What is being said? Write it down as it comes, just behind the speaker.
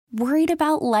Worried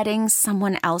about letting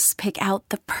someone else pick out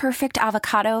the perfect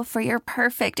avocado for your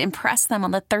perfect impress them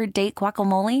on the third date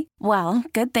guacamole? Well,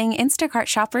 good thing Instacart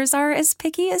shoppers are as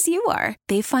picky as you are.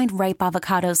 They find ripe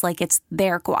avocados like it's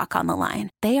their guac on the line.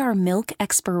 They are milk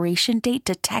expiration date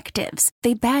detectives.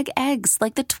 They bag eggs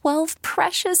like the 12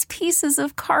 precious pieces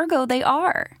of cargo they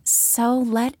are. So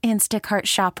let Instacart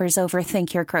shoppers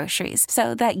overthink your groceries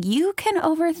so that you can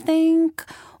overthink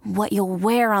what you'll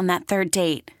wear on that third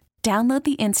date. Download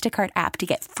the Instacart app to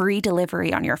get free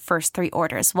delivery on your first 3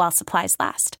 orders while supplies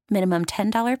last. Minimum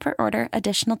 $10 per order.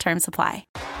 Additional terms apply.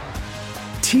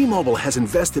 T-Mobile has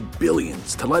invested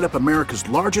billions to light up America's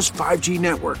largest 5G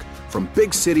network, from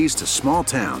big cities to small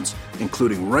towns,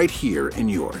 including right here in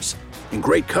yours. And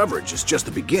great coverage is just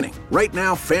the beginning. Right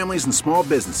now, families and small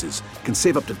businesses can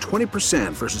save up to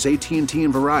 20% versus AT&T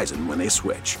and Verizon when they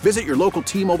switch. Visit your local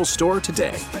T-Mobile store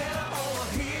today.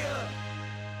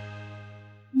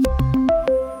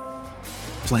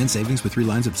 Plan savings with 3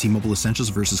 lines of T-Mobile Essentials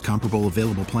versus comparable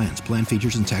available plans. Plan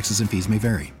features and taxes and fees may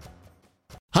vary.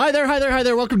 Hi there.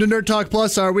 Welcome to Nerd Talk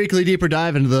Plus, our weekly deeper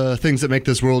dive into the things that make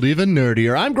this world even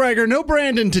nerdier. I'm Gregr. No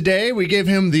Brandon today. We gave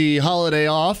him the holiday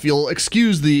off. You'll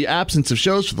excuse the absence of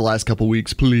shows for the last couple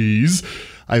weeks, please.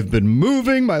 I've been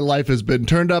moving. My life has been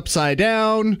turned upside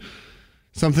down.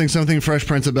 Something, Fresh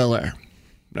Prince of Bel-Air.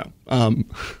 No.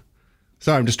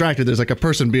 Sorry, I'm distracted. There's like a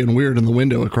person being weird in the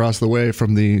window across the way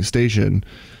from the station.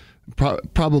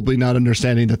 Probably not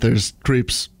understanding that there's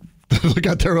creeps that look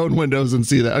out their own windows and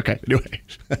see that. Okay, anyway.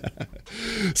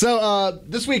 So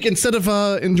this week, instead of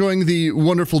enjoying the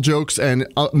wonderful jokes and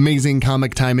amazing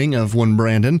comic timing of one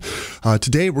Brandon,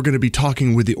 today we're going to be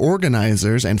talking with the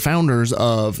organizers and founders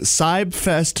of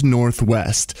CybFest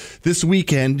Northwest. This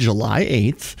weekend, July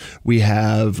 8th, we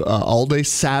have all day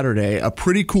Saturday, a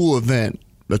pretty cool event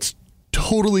that's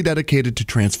totally dedicated to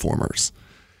Transformers.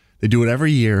 They do it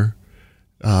every year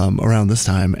around this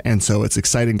time, and so it's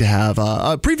exciting to have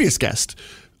a previous guest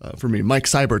for me. Mike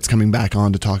Cybert's coming back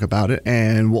on to talk about it,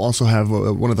 and we'll also have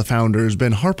one of the founders,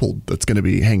 Ben Harpold, that's going to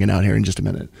be hanging out here in just a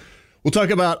minute. We'll talk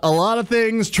about a lot of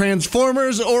things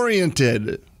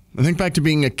Transformers-oriented. I think back to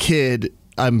being a kid.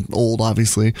 I'm old,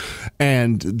 obviously,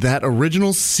 and that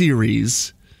original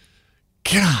series...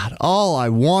 God, all I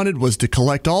wanted was to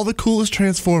collect all the coolest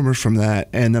Transformers from that.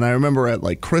 And then I remember at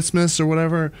like Christmas or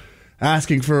whatever,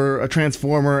 asking for a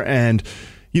Transformer, and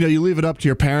you leave it up to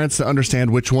your parents to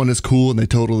understand which one is cool, and they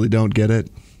totally don't get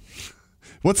it.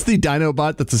 What's the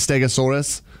Dinobot that's a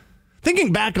Stegosaurus?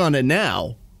 Thinking back on it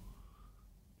now,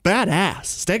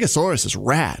 badass. Stegosaurus is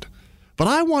rad. But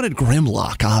I wanted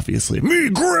Grimlock, obviously. Me,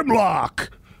 Grimlock!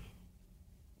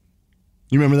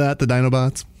 You remember that, the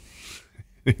Dinobots?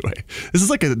 Anyway,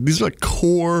 these are like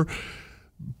core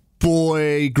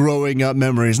boy growing up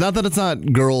memories. Not that it's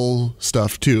not girl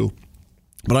stuff too,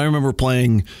 but I remember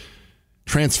playing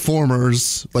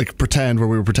Transformers, like pretend, where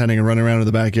we were pretending and running around in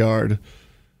the backyard.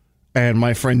 And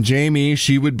my friend Jamie,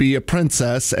 she would be a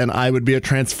princess and I would be a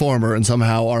Transformer, and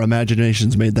somehow our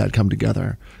imaginations made that come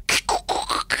together.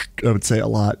 I would say a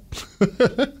lot.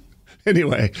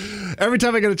 Anyway, every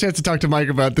time I get a chance to talk to Mike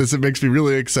about this, it makes me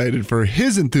really excited for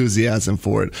his enthusiasm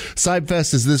for it.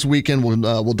 CybFest is this weekend.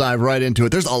 We'll dive right into it.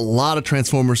 There's a lot of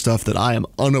Transformer stuff that I am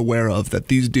unaware of that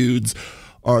these dudes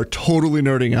are totally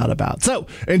nerding out about. So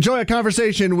enjoy a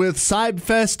conversation with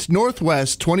CybFest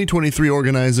Northwest 2023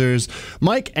 organizers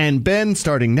Mike and Ben,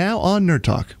 starting now on Nerd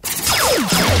Talk.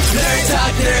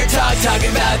 Nerd Talk,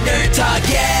 talking about Nerd Talk,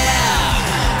 yeah!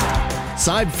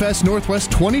 CybFest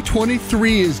Northwest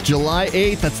 2023 is July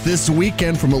 8th. That's this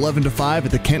weekend from 11 to 5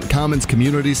 at the Kent Commons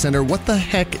Community Center. What the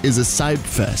heck is a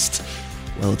CybFest?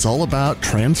 Well, it's all about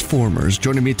Transformers.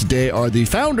 Joining me today are the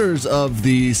founders of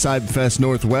the CybFest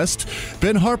Northwest,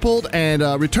 Ben Harpold, and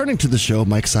returning to the show,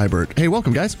 Mike Cybert. Hey,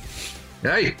 welcome, guys.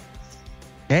 Hey.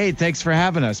 Hey, thanks for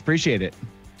having us. Appreciate it.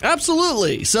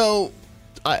 Absolutely. So,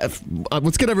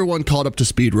 let's get everyone caught up to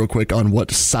speed real quick on what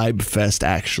CybFest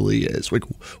actually is.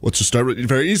 Let's just start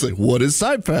very easily. What is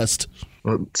CybFest?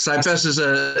 Well,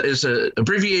 CybFest is a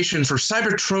abbreviation for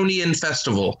Cybertronian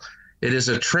Festival. It is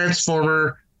a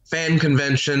Transformer fan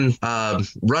convention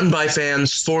run by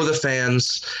fans for the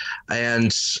fans,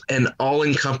 and an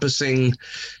all-encompassing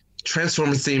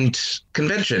Transformer-themed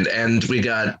convention. And we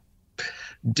got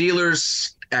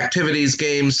dealers, activities,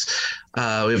 games. We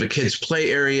have a kids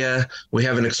play area. We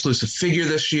have an exclusive figure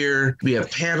this year. We have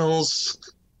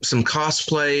panels, some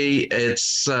cosplay.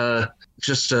 It's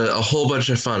just a whole bunch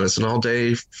of fun. It's an all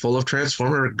day full of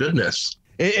Transformer goodness.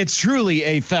 It's truly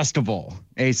a festival,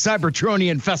 a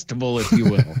Cybertronian festival, if you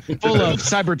will, full of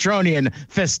Cybertronian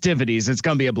festivities. It's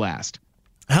going to be a blast.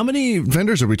 How many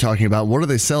vendors are we talking about? What are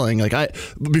they selling?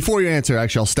 Before you answer,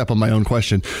 actually, I'll step on my own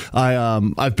question.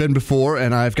 I've been before,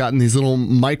 and I've gotten these little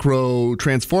micro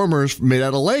transformers made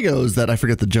out of Legos that I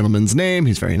forget the gentleman's name.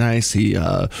 He's very nice.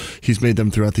 He's made them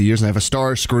throughout the years, and I have a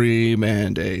Starscream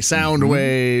and a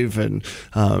Soundwave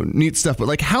and neat stuff.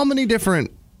 But how many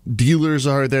different dealers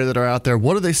are there that are out there?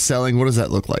 What are they selling? What does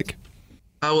that look like?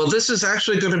 Well, this is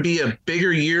actually going to be a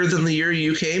bigger year than the year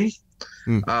you came.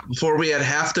 Before we had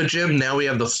half the gym, now we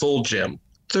have the full gym.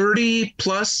 30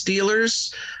 plus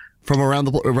dealers from around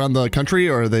the country,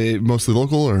 or are they mostly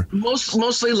local? Or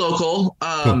mostly local.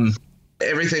 Cool.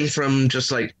 Everything from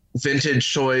just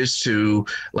vintage toys to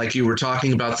you were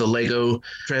talking about the Lego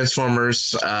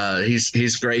Transformers.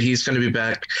 He's great. He's going to be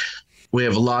back. We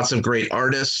have lots of great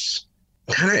artists.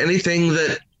 Kind of anything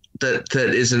that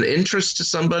is an interest to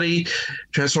somebody,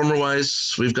 Transformer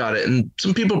wise, we've got it. And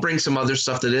some people bring some other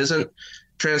stuff that isn't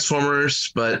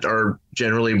Transformers, but are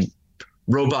generally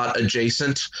robot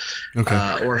adjacent,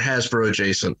 or Hasbro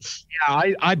adjacent.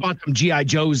 Yeah, I bought some GI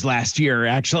Joes last year.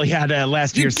 Actually, at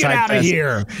last year's Get out of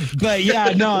here! But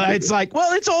yeah, no, it's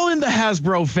it's all in the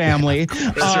Hasbro family.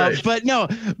 Right. But no,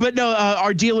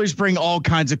 our dealers bring all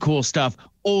kinds of cool stuff.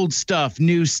 Old stuff,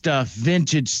 new stuff,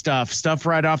 vintage stuff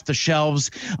right off the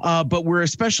shelves. But we're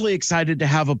especially excited to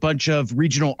have a bunch of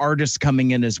regional artists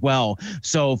coming in as well.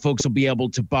 So folks will be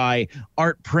able to buy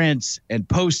art prints and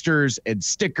posters and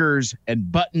stickers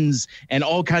and buttons and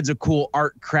all kinds of cool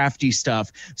art crafty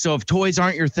stuff. So if toys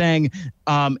aren't your thing,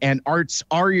 and arts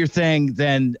are your thing,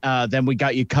 then we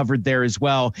got you covered there as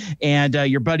well. And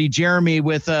your buddy Jeremy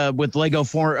with Lego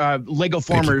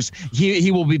Formers,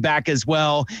 he will be back as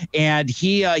well. And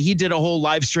he did a whole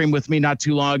live stream with me not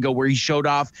too long ago where he showed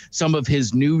off some of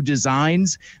his new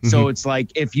designs. So it's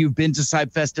if you've been to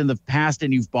CybFest in the past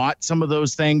and you've bought some of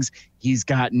those things, he's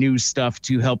got new stuff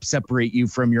to help separate you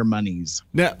from your monies.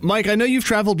 Now, Mike, I know you've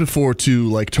traveled before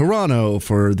to Toronto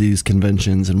for these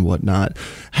conventions and whatnot.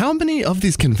 How many of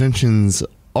these conventions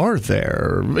are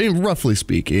there, roughly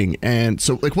speaking? And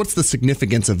so, what's the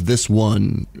significance of this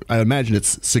one? I imagine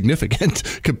it's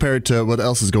significant compared to what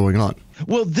else is going on.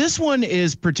 Well, this one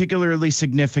is particularly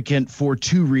significant for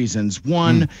two reasons.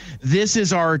 One, this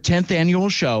is our 10th annual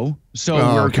show. So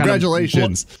we're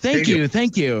congratulations. Thank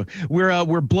you.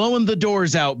 We're blowing the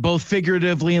doors out, both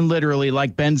figuratively and literally.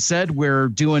 Like Ben said, we're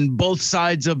doing both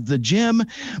sides of the gym.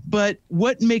 But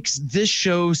what makes this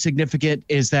show significant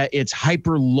is that it's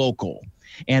hyper local.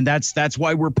 And that's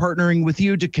why we're partnering with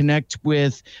you to connect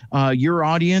with your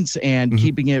audience and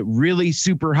keeping it really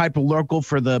super hyper local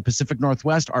for the Pacific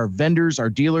Northwest. Our vendors, our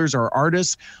dealers, our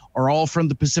artists are all from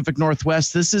the Pacific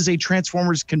Northwest. This is a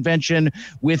Transformers convention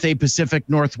with a Pacific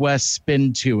Northwest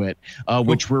spin to it,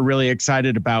 which we're really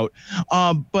excited about.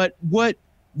 But what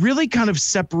really kind of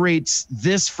separates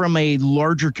this from a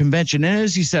larger convention, and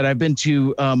as you said, I've been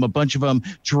to a bunch of them: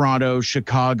 Toronto,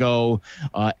 Chicago,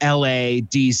 LA,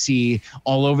 DC,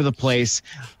 all over the place.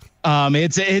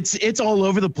 It's all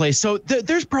over the place. So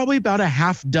there's probably about a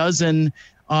half dozen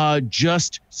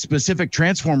just specific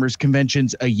Transformers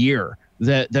conventions a year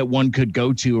that one could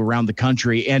go to around the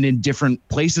country and in different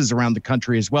places around the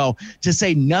country as well, to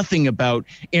say nothing about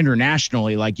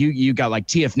internationally. You got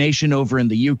TF Nation over in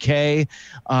the UK,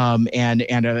 and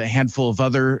a handful of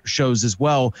other shows as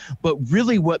well. But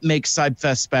really what makes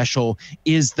CybFest special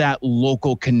is that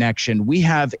local connection. We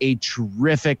have a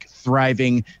terrific,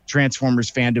 thriving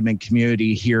Transformers fandom and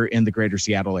community here in the greater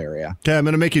Seattle area. Okay, I'm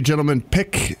going to make you gentlemen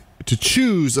pick to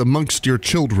choose amongst your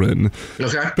children.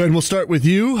 Okay. Ben, we'll start with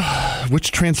you.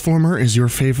 Which Transformer is your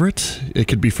favorite? It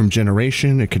could be from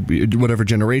generation. It could be whatever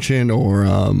generation, or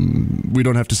we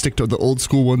don't have to stick to the old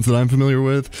school ones that I'm familiar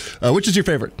with. Which is your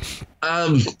favorite?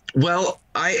 Well,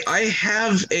 I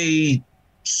have a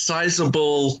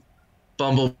sizable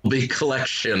Bumblebee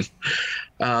collection.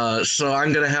 So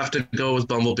I'm going to have to go with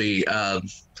Bumblebee.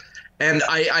 And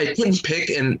I couldn't pick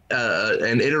an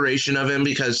iteration of him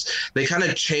because they kind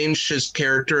of changed his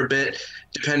character a bit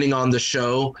depending on the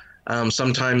show.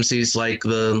 Sometimes he's like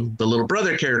the little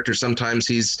brother character. Sometimes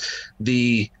he's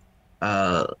the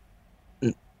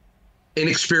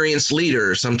inexperienced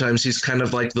leader. Sometimes he's kind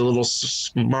of like the little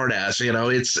smartass.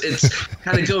 It's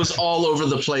kind of goes all over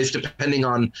the place depending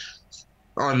on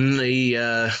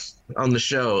the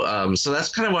show. So that's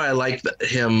kind of why I like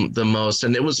him the most.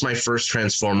 And it was my first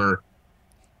Transformer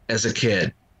as a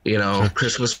kid.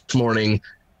 Christmas morning,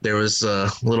 there was a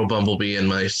little Bumblebee in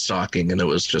my stocking, and it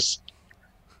was just,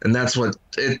 and that's what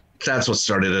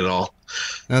started it all.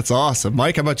 That's awesome.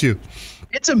 Mike, how about you?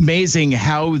 It's amazing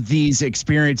how these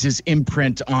experiences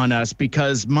imprint on us,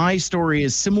 because my story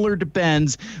is similar to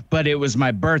Ben's, but it was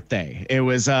my birthday. It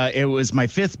was my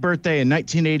 5th birthday in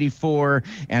 1984,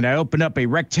 and I opened up a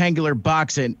rectangular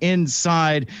box, and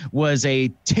inside was a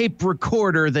tape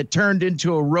recorder that turned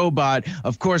into a robot.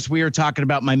 Of course, we are talking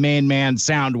about my main man,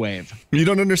 Soundwave. You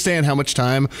don't understand how much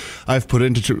time I've put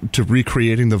into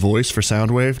recreating the voice for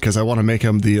Soundwave, because I want to make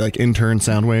him the intern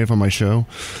Soundwave on my show,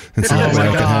 and so that way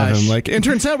I can have him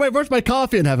intern Soundwave, where's my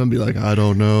coffee, and have him be like, I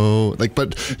don't know,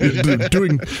 but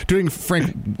doing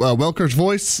Frank Welker's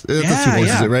voice, that's who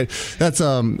voices it, right?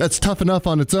 That's tough enough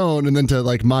on its own, and then to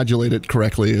modulate it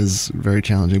correctly is very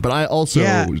challenging. But I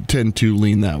also tend to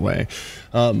lean that way.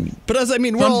 But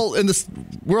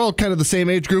we're all kind of the same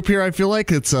age group here. I feel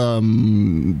like it's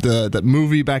that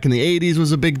movie back in the 80s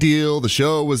was a big deal. The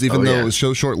show was, though it was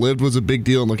so short lived, was a big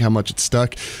deal, and look how much it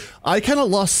stuck. I kind of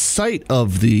lost sight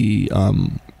of the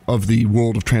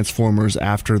world of Transformers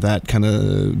after that kind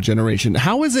of generation.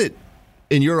 How has it,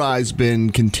 in your eyes, been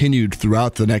continued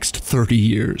throughout the next 30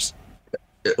 years?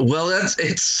 Well,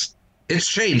 it's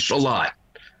changed a lot.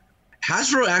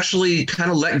 Hasbro actually kind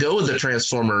of let go of the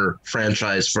Transformer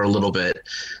franchise for a little bit.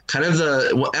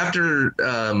 After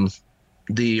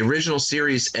the original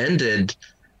series ended,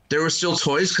 there were still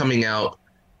toys coming out,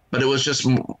 but it was just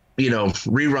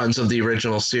reruns of the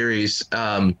original series.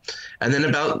 And then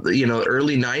about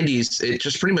early 90s, it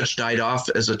just pretty much died off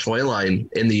as a toy line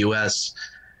in the US.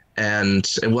 And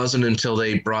it wasn't until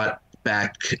they brought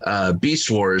back Beast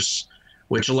Wars,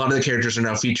 which a lot of the characters are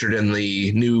now featured in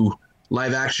the new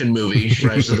live action movie,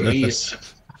 Rise of the Beast.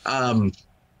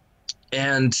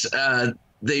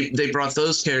 They brought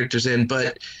those characters in,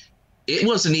 but it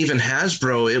wasn't even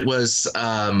Hasbro. It was,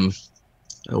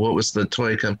 what was the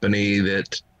toy company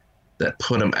that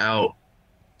put them out?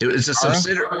 It was a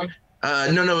subsidiary.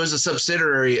 No, it was a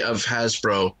subsidiary of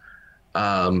Hasbro.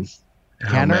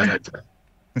 Kenner?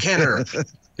 Kenner.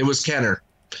 It was Kenner.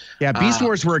 Yeah, Beast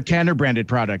Wars were Kenner branded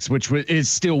products, which is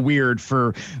still weird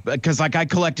because I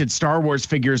collected Star Wars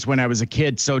figures when I was a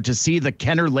kid. So to see the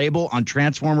Kenner label on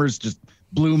Transformers just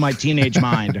blew my teenage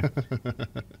mind.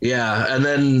 Yeah, and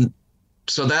then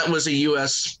so that was a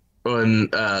U.S.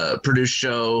 produced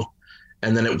show,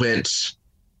 and then it went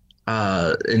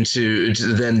into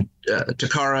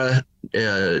Takara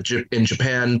in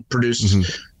Japan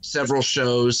produced several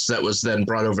shows that was then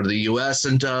brought over to the U.S.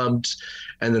 and dubbed.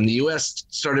 And then the U.S.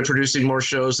 started producing more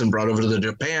shows and brought over to the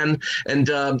Japan and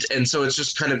dubbed. And so it's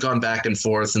just kind of gone back and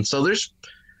forth. And so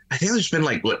I think there's been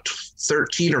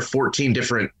 13 or 14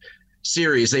 different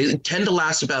series. They tend to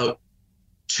last about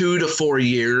 2 to 4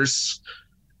 years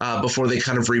before they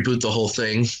kind of reboot the whole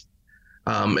thing.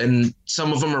 And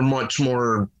some of them are much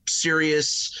more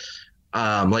serious,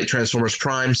 like Transformers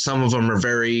Prime. Some of them are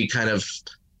very kind of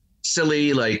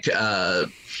silly, like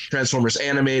Transformers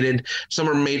Animated. Some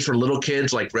are made for little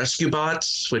kids, like Rescue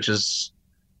Bots, which is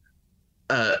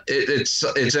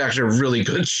it's actually a really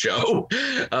good show,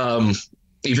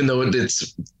 even though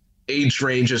its age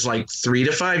range is 3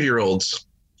 to 5 year olds.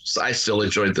 So I still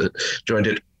enjoyed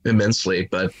it immensely,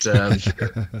 but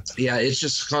it's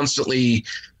just constantly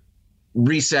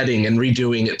resetting and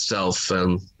redoing itself.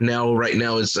 Right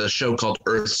now is a show called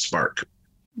Earthspark.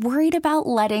 Worried about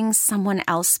letting someone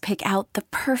else pick out the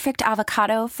perfect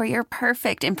avocado for your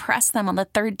perfect impress them on the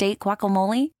third date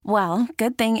guacamole? Well,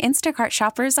 good thing Instacart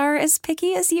shoppers are as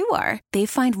picky as you are. They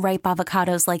find ripe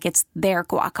avocados like it's their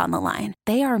guac on the line.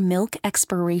 They are milk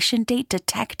expiration date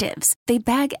detectives. They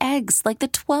bag eggs like the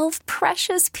 12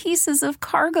 precious pieces of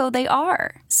cargo they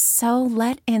are. So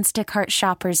let Instacart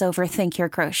shoppers overthink your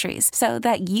groceries so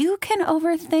that you can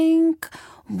overthink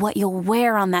what you'll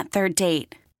wear on that third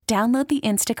date. Download the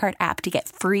Instacart app to get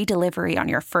free delivery on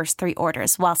your first 3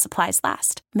 orders while supplies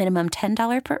last. Minimum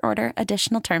 $10 per order.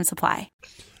 Additional terms apply.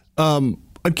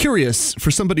 I'm curious, for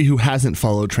somebody who hasn't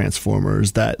followed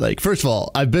Transformers, that, first of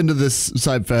all, I've been to this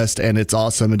CybFest and it's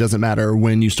awesome. It doesn't matter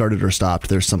when you started or stopped.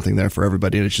 There's something there for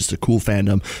everybody, and it's just a cool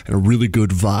fandom and a really good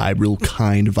vibe, real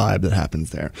kind vibe that happens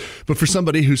there. But for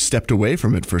somebody who stepped away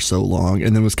from it for so long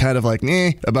and then was kind of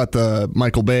about the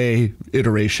Michael Bay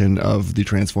iteration of the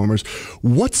Transformers,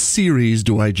 what series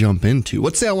do I jump into?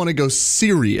 Let's say I want to go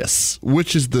serious,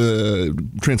 which is the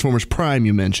Transformers Prime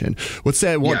you mentioned. Let's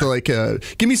say I want to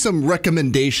give me some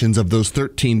recommendations of those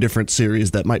 13 different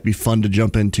series that might be fun to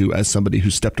jump into as somebody who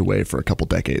stepped away for a couple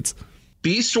decades.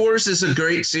 Beast Wars is a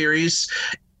great series.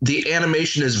 The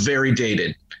animation is very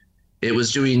dated. It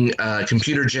was doing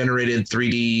computer-generated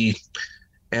 3D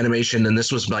animation, and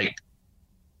this was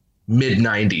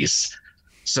mid-90s.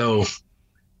 So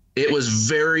it was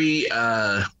very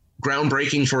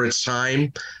groundbreaking for its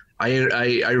time.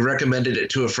 I recommended it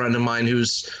to a friend of mine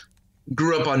who's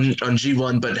grew up on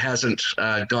G1 but hasn't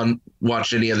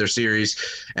watched any other series,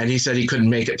 and he said he couldn't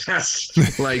make it past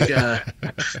like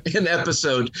an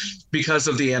episode because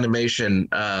of the animation.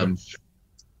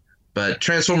 But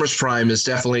Transformers Prime is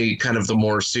definitely kind of the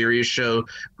more serious show.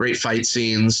 Great fight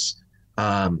scenes.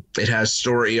 It has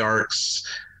story arcs,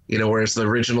 whereas the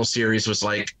original series was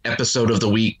like episode of the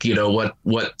week.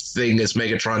 What thing is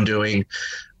Megatron doing?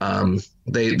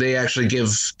 They actually give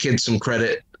kids some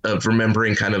credit of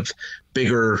remembering kind of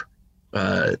bigger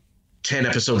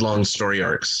 10-episode long story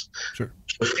arcs. Sure.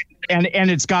 And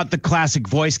it's got the classic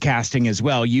voice casting as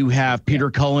well. You have Peter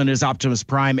Cullen as Optimus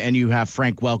Prime, and you have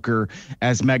Frank Welker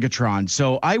as Megatron.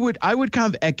 So I would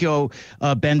kind of echo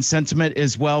Ben's sentiment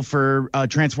as well for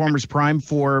Transformers Prime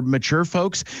for mature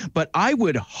folks. But I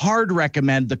would hard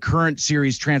recommend the current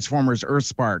series Transformers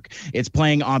Earthspark. It's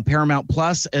playing on Paramount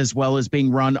Plus as well as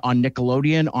being run on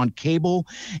Nickelodeon on cable,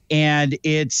 and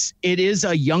it is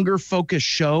a younger focused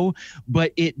show,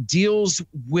 but it deals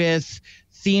with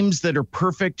themes that are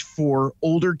perfect for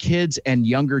older kids and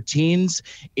younger teens.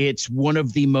 It's one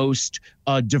of the most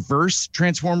diverse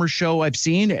Transformers show I've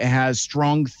seen. It has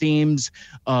strong themes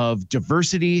of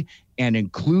diversity and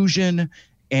inclusion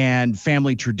and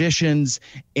family traditions.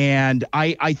 And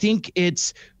I think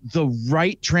it's the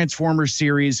right Transformers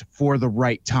series for the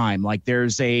right time. Like,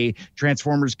 there's a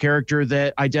Transformers character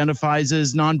that identifies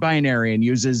as non-binary and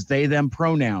uses they, them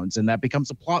pronouns, and that becomes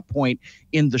a plot point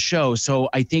in the show. So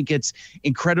I think it's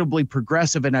incredibly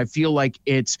progressive, and I feel like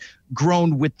it's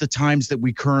grown with the times that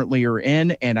we currently are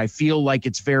in, and I feel like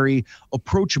it's very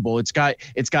approachable. It's got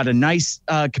a nice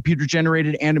computer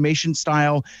generated animation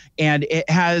style, and it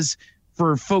has,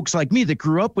 for folks like me that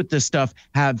grew up with this stuff,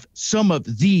 have some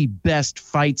of the best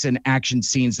fights and action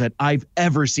scenes that I've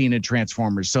ever seen in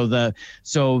Transformers. So the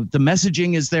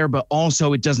messaging is there, but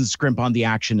also it doesn't scrimp on the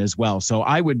action as well. So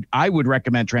I would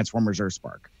recommend Transformers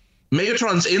Earthspark.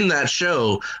 Megatron's in that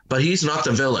show, but he's not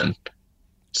the villain.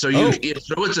 So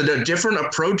it's a different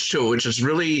approach to it, which is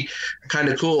really kind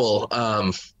of cool.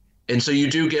 And so you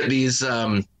do get these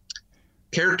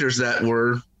characters that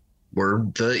were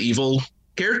the evil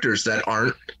characters that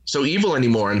aren't so evil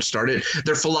anymore and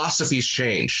their philosophies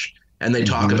change, and they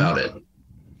talk about it.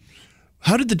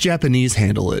 How did the Japanese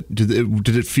handle it?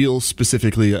 Did it feel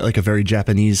specifically like a very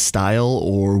Japanese style,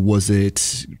 or was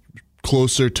it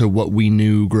closer to what we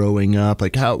knew growing up?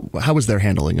 Like, how was their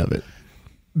handling of it?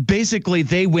 Basically,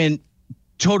 they went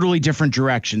totally different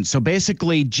directions. So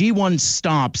basically, G1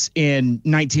 stops in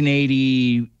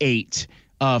 1988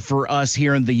 for us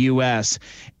here in the U.S.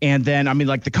 And then,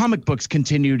 the comic books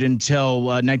continued until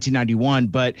 1991.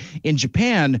 But in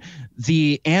Japan,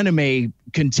 the anime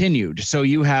continued. So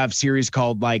you have series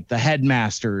called like The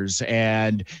Headmasters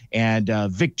and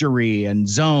Victory and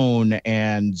Zone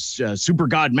and Super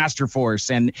God Master Force.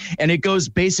 And it goes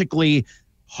basically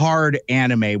hard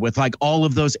anime with like all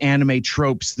of those anime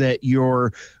tropes that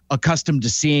you're accustomed to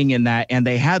seeing in that. And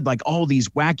they had like all these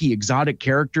wacky exotic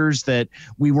characters that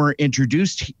we weren't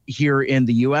introduced here in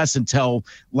the US until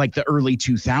like the early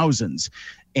 2000s.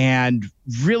 And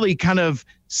really kind of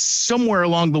somewhere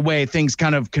along the way, things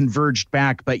kind of converged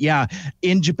back. But yeah,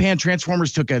 in Japan,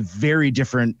 Transformers took a very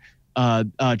different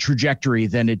trajectory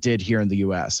than it did here in the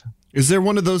US. Is there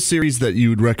one of those series that you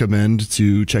would recommend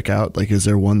to check out? Like, is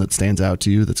there one that stands out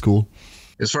to you that's cool?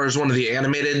 As far as one of the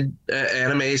animated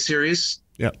anime series?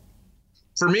 Yeah.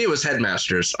 For me, it was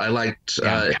Headmasters. I liked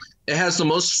it has the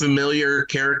most familiar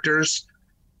characters,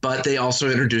 but they also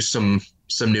introduced some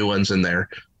new ones in there.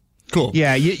 Cool.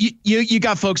 Yeah, you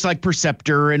got folks like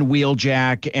Perceptor and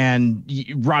Wheeljack and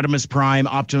Rodimus Prime.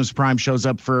 Optimus Prime shows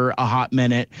up for a hot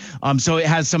minute. So it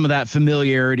has some of that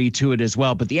familiarity to it as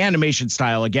well. But the animation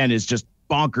style, again, is just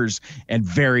bonkers and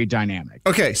very dynamic.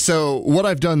 Okay, so what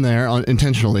I've done there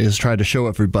intentionally is try to show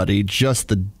everybody just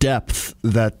the depth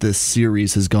that this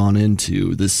series has gone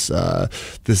into, this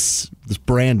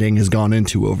branding has gone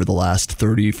into over the last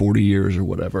 30, 40 years or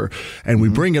whatever. And we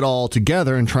bring it all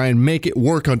together and try and make it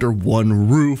work under one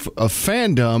roof of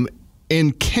fandom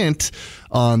in Kent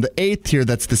on the 8th here.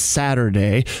 That's the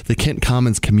Saturday, the Kent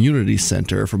Commons Community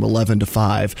Center from 11 to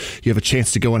 5. You have a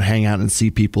chance to go and hang out and see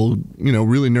people,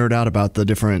 really nerd out about the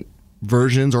different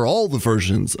versions or all the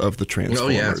versions of the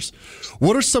Transformers. Oh, yeah.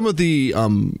 What are some of the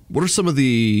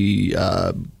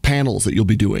panels that you'll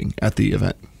be doing at the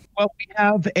event? Well, we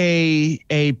have a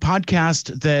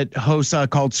podcast that hosts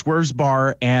called Swerve's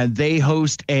Bar, and they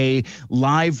host a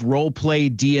live role play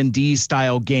D&D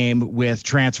style game with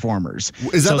Transformers.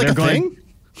 Is that like a thing?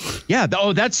 Yeah.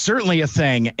 That's certainly a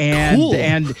thing. And Cool.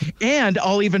 and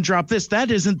I'll even drop this.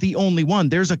 That isn't the only one.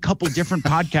 There's a couple different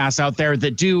podcasts out there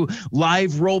that do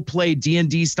live role play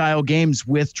D&D style games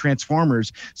with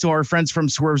Transformers. So our friends from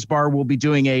Swerve's Bar will be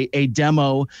doing a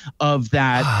demo of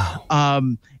that.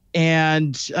 Wow.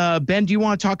 And Ben, do you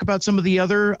want to talk about some of the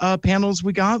other panels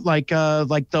we got, like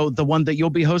the one that you'll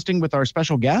be hosting with our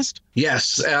special guest?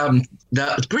 Yes,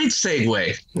 great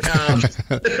segue.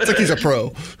 It's like he's a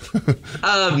pro.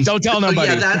 Don't tell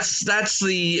nobody. Yeah, that's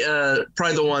the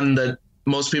probably the one that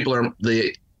most people are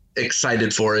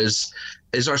excited for. Is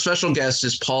our special guest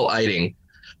is Paul Eiting.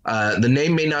 The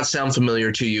name may not sound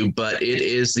familiar to you, but it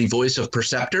is the voice of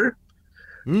Perceptor,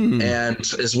 and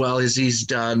as well as he's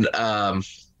done.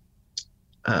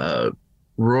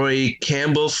 Roy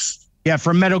Campbell. Yeah,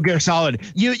 from Metal Gear Solid.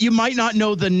 You might not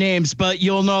know the names, but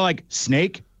you'll know like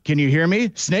Snake. Can you hear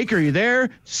me? Snake, are you there?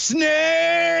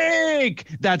 Snake.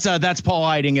 That's Paul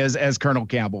Eiting as Colonel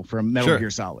Campbell from Metal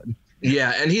Gear Solid.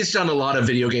 Yeah, and he's done a lot of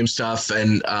video game stuff,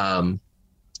 and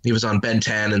he was on Ben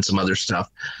 10 and some other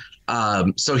stuff.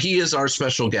 So he is our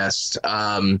special guest.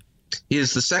 He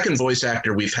is the second voice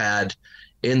actor we've had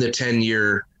in the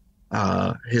 10-year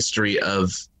history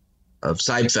of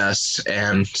CybFest,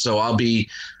 and so I'll be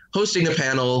hosting a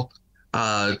panel,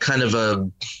 kind of a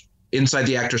inside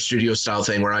the actor studio style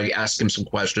thing where I ask him some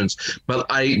questions, but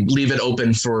I leave it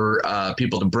open for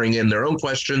people to bring in their own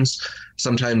questions.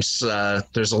 Sometimes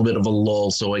there's a little bit of a lull,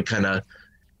 so I kind of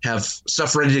have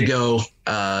stuff ready to go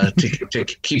to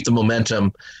keep the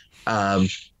momentum. And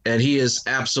he is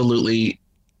absolutely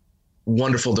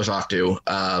wonderful to talk to.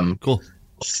 Cool.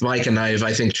 Mike and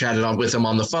I think, chatted with him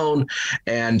on the phone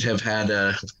and have had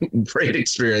great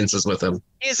experiences with him.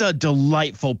 He's a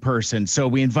delightful person. So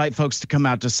we invite folks to come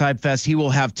out to CybFest. He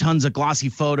will have tons of glossy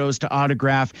photos to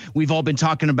autograph. We've all been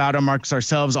talking about him amongst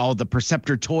ourselves, all the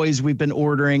Perceptor toys we've been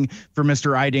ordering for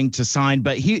Mr. Eiting to sign,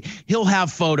 but he'll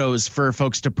have photos for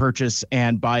folks to purchase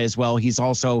and buy as well. He's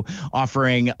also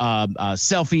offering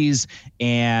selfies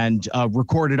and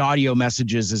recorded audio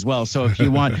messages as well. So if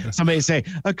you want somebody to say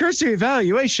a cursory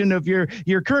evaluation of your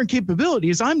current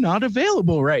capabilities, I'm not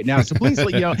available right now. So please,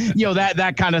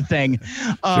 that kind of thing.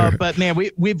 Sure. But man,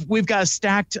 we've got a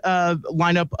stacked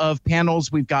lineup of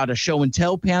panels. We've got a show and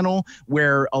tell panel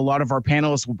where a lot of our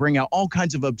panelists will bring out all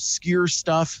kinds of obscure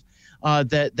stuff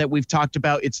that we've talked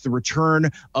about. It's the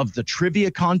return of the trivia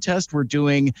contest. We're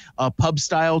doing pub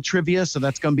style trivia, so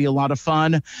that's going to be a lot of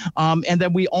fun. And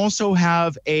then we also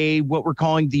have what we're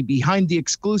calling the Behind the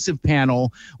Exclusive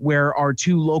panel, where our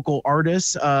two local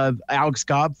artists, Alex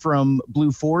Gobb from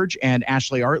Blue Forge and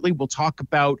Ashley Artley, will talk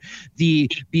about the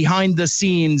behind the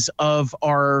scenes of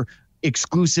our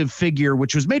exclusive figure,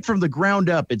 which was made from the ground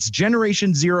up. It's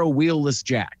Generation Zero wheelless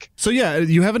Jack. So yeah,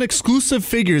 you have an exclusive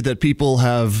figure that people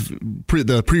have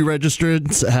the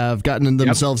pre-registrants have gotten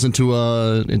themselves into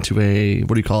a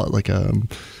what do you call it, like a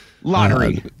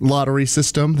lottery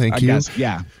system. Thank you. Guess,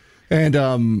 yeah. And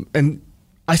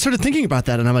I started thinking about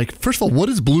that, and I'm like, first of all, what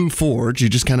is Blue Forge? You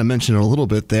just kind of mentioned it a little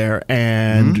bit there,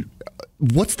 and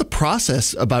what's the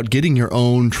process about getting your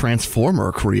own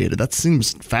Transformer created? That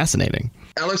seems fascinating.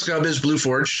 Alex Gobb is Blue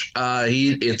Forge.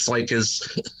 He's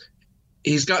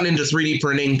gotten into 3D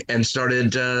printing and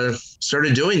started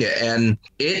doing it, and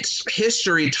its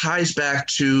history ties back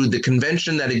to the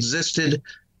convention that existed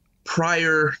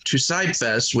prior to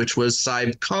CybFest, which was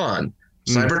CybCon,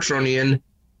 Cybertronian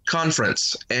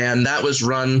Conference, and that was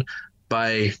run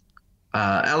by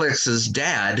Alex's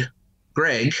dad,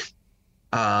 Greg,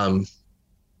 and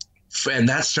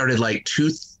that started like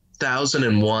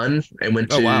 2001 and went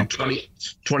to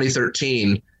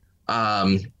 2013.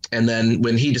 And then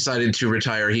when he decided to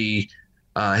retire, he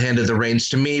handed the reins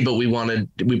to me, but we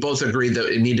both agreed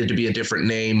that it needed to be a different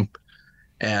name.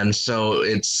 And so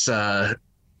it's, there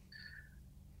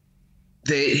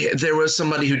was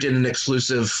somebody who did an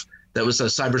exclusive that was a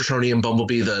Cybertronian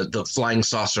Bumblebee, the flying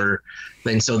saucer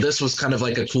thing. So this was kind of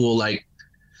like a cool, like,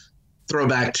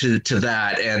 throwback to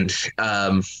that, and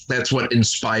that's what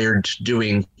inspired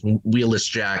doing Wheelless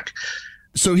Jack.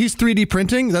 So he's 3D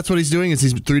printing? That's what he's doing, is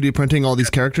he's 3D printing all these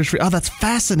characters for you? Oh, that's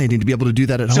fascinating to be able to do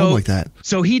that at home like that.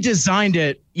 So he designed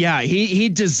it. Yeah, he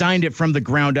designed it from the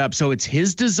ground up. So it's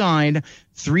his design,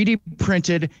 3D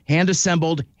printed, hand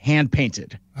assembled, hand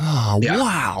painted. Oh, yeah.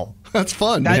 Wow. That's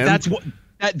fun, man.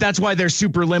 That's why they're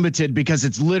super limited, because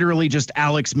it's literally just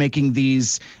Alex making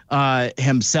these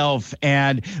himself.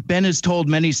 And Ben has told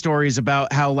many stories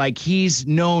about how like he's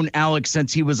known Alex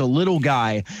since he was a little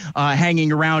guy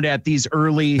hanging around at these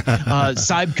early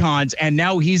CybCons, and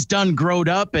now he's done growed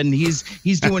up and he's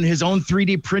doing his own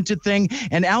 3D printed thing.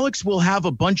 And Alex will have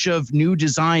a bunch of new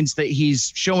designs that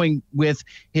he's showing with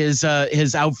his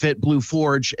outfit Blue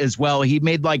Forge as well. He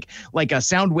made like a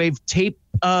Soundwave tape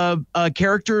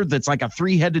character that's like a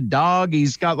 3-headed dog.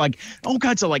 He's got like all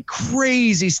kinds of like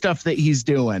crazy stuff that he's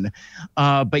doing.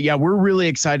 But yeah, we're really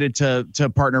excited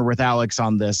to partner with Alex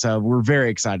on this. We're very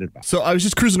excited about it. So I was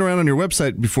just cruising around on your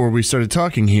website before we started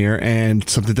talking here, and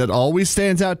something that always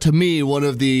stands out to me,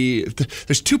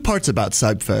 there's two parts about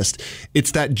CybFest.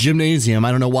 It's that gymnasium.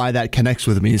 I don't know why that connects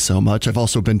with me so much. I've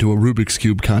also been to a Rubik's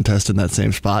Cube contest in that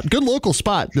same spot. Good local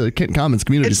spot, the Kent Commons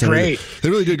Community Center. Great. They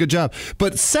really do a good job.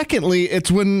 But secondly,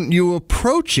 it's when you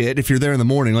approach it, if you're there in the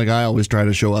morning, like I always try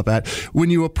to show up at, when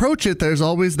you approach it, there's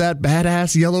always that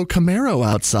badass yellow Camaro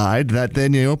outside that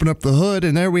then you open up the hood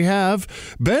and there we have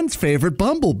Ben's favorite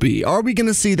Bumblebee. Are we going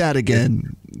to see that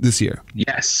again this year?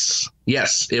 Yes,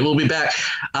 it will be back.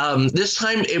 This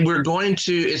time it's going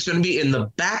to be in the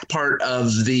back part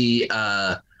of the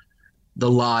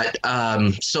lot.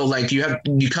 So like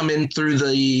you come in through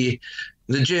the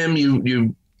gym,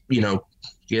 you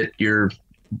get your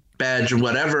badge or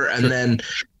whatever, and then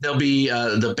there'll be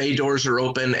the bay doors are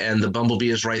open and the Bumblebee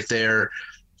is right there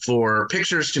for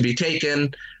pictures to be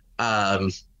taken,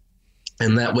 and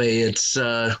that way it's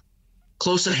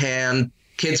close at hand.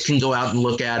 Kids can go out and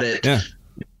look at it,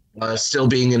 still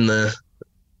being in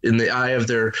the eye of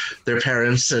their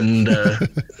parents and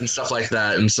and stuff like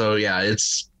that. And so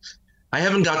I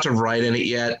haven't got to ride in it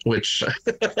yet, which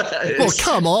well,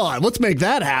 come on, let's make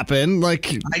that happen. Like,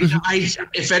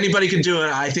 if anybody can do it,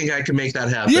 I think I can make that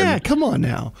happen. Yeah, come on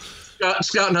now.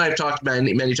 Scott and I have talked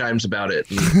many times about it.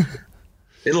 And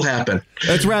it'll happen.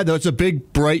 That's rad, though. It's a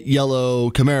big, bright yellow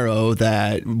Camaro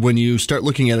that when you start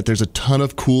looking at it, there's a ton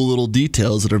of cool little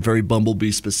details that are very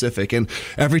Bumblebee specific. And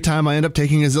every time I end up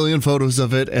taking a zillion photos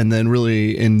of it and then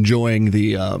really enjoying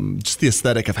the just the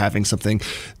aesthetic of having something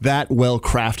that well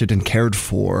crafted and cared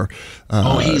for.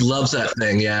 He loves that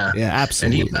thing. Yeah. Yeah,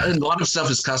 absolutely. And a lot of stuff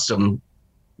is custom.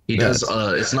 He does.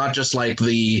 It's not just like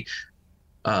the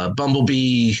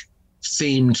Bumblebee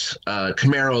themed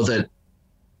Camaro that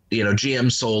GM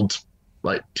sold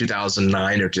like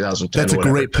 2009 or 2010. That's a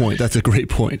great point. That's a great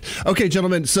point. Okay,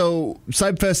 gentlemen, so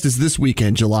CybFest is this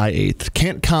weekend, July 8th.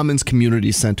 Kent Commons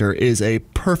Community Center is a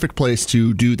perfect place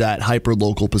to do that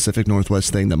hyper-local Pacific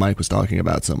Northwest thing that Mike was talking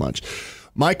about so much.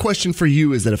 My question for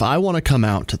you is that if I want to come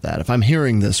out to that, if I'm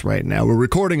hearing this right now, we're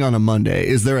recording on a Monday,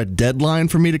 is there a deadline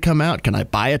for me to come out? Can I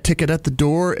buy a ticket at the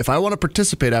door? If I want to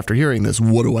participate after hearing this,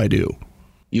 what do I do?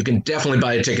 You can definitely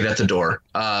buy a ticket at the door.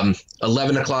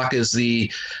 11 o'clock is the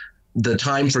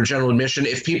time for general admission.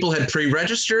 If people had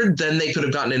pre-registered, then they could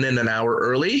have gotten in an hour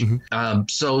early. Mm-hmm.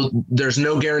 So there's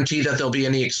no guarantee that there'll be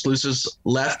any exclusives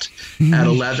left at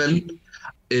 11.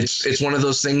 It's one of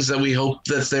those things that we hope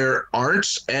that there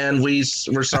aren't, and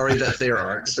we're sorry that there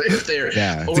aren't. If there, it's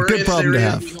a good problem to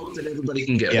have. We hope that everybody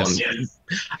can get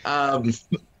one.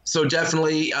 So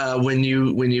definitely, when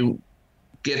you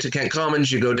get to Kent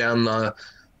Commons, you go down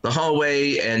the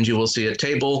hallway and you will see a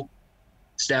table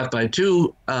staffed by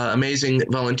two amazing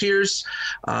volunteers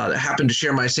that happen to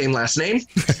share my same last name.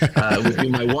 Would be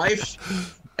my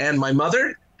wife and my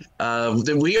mother.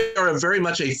 We are very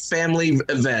much a family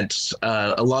event.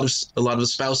 A lot of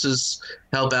spouses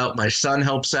help out. My son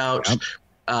helps out.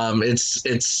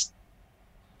 It's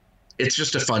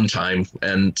just a fun time,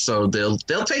 and so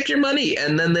they'll take your money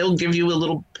and then they'll give you a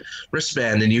little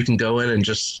wristband, and you can go in and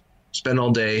just spend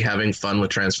all day having fun with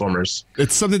Transformers.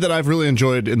 It's something that I've really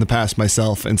enjoyed in the past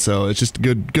myself, and so it's just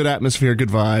good atmosphere, good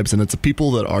vibes, and it's a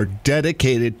people that are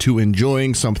dedicated to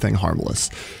enjoying something harmless.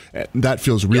 That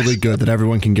feels really good, that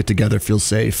everyone can get together, feel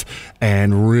safe,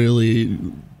 and really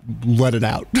let it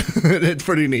out. It's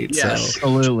pretty neat. Yes,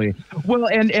 absolutely. Well,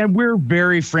 and we're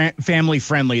very family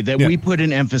friendly, that we put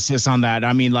an emphasis on that.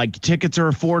 I mean, like, tickets are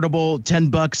affordable,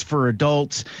 $10 for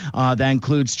adults. That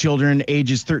includes children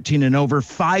ages 13 and over,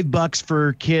 $5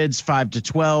 for kids 5 to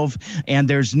 12, and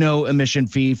there's no admission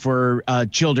fee for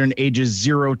children ages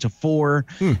 0 to 4.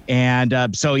 And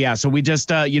so we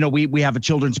just we have a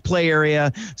children's play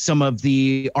area. Some of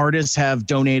the artists have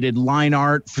donated line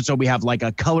art so we have like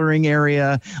a coloring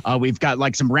area. We've got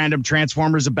like some random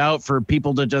Transformers about for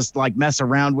people to just like mess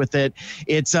around with it.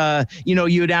 It's,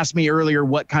 you had asked me earlier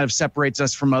what kind of separates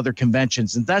us from other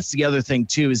conventions. And that's the other thing,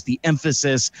 too, is the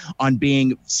emphasis on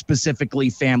being specifically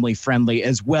family friendly,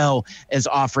 as well as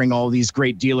offering all these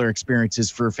great dealer experiences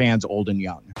for fans old and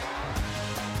young.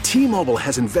 T-Mobile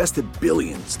has invested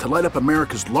billions to light up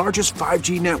America's largest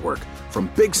 5G network, from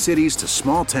big cities to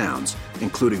small towns,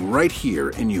 including right here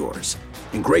in yours.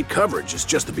 And great coverage is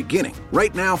just the beginning.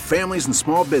 Right now, families and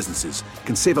small businesses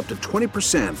can save up to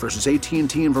 20% versus AT&T and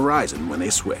Verizon when they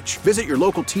switch. Visit your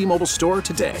local T-Mobile store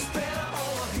today.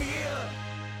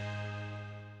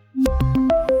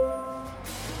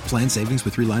 Plan savings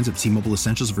with 3 lines of T-Mobile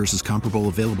Essentials versus comparable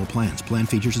available plans. Plan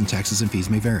features and taxes and fees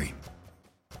may vary.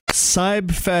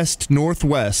 CybFest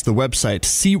Northwest, the website,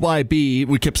 CYB,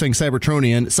 we kept saying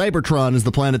Cybertronian. Cybertron is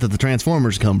the planet that the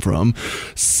Transformers come from.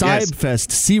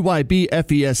 CybFest,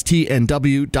 CYBFEST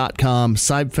NW.com,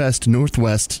 CybFest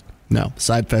Northwest. No,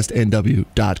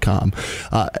 CybFestNW.com.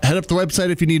 Head up the website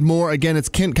if you need more. Again, it's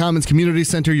Kent Commons Community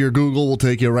Center. Your Google will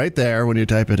take you right there when you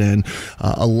type it in.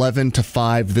 11 to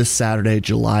 5 this Saturday,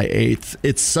 July 8th.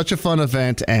 It's such a fun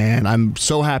event, and I'm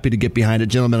so happy to get behind it.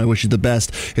 Gentlemen, I wish you the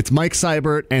best. It's Mike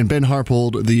Seibert and Ben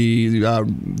Harpold,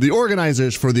 the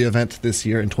organizers for the event this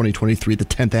year in 2023, the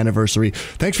 10th anniversary.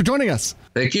 Thanks for joining us.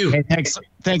 Thank you. Hey,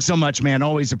 thanks so much, man.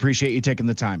 Always appreciate you taking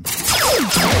the time.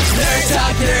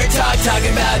 Nerd Talk,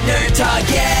 talking about Nerd Talk,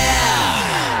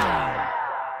 yeah!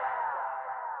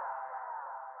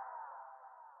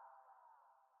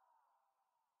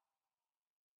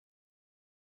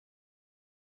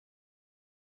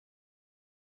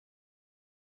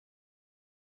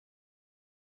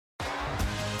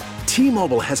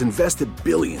 T-Mobile has invested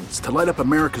billions to light up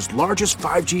America's largest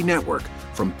 5G network,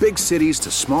 from big cities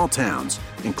to small towns,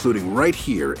 including right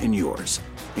here in yours.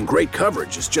 And great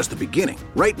coverage is just the beginning.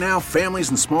 Right now, families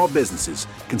and small businesses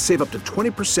can save up to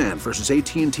 20% versus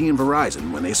AT&T and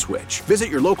Verizon when they switch. Visit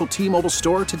your local T-Mobile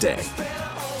store today.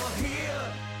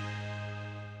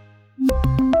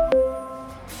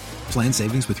 Plan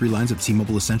savings with 3 lines of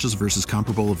T-Mobile Essentials versus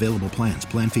comparable available plans.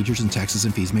 Plan features and taxes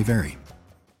and fees may vary.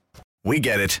 We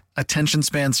get it. Attention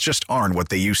spans just aren't what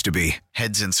they used to be.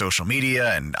 Heads in social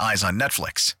media and eyes on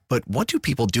Netflix. But what do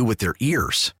people do with their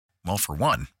ears? Well, for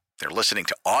one, they're listening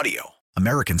to audio.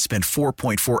 Americans spend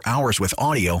 4.4 hours with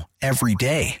audio every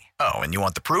day. Oh, and you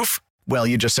want the proof? Well,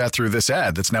 you just sat through this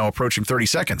ad that's now approaching 30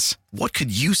 seconds. What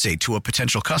could you say to a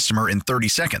potential customer in 30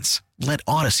 seconds? Let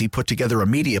Odyssey put together a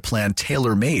media plan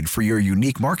tailor-made for your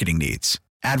unique marketing needs.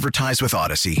 Advertise with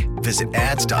Odyssey. Visit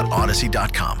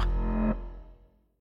ads.odyssey.com.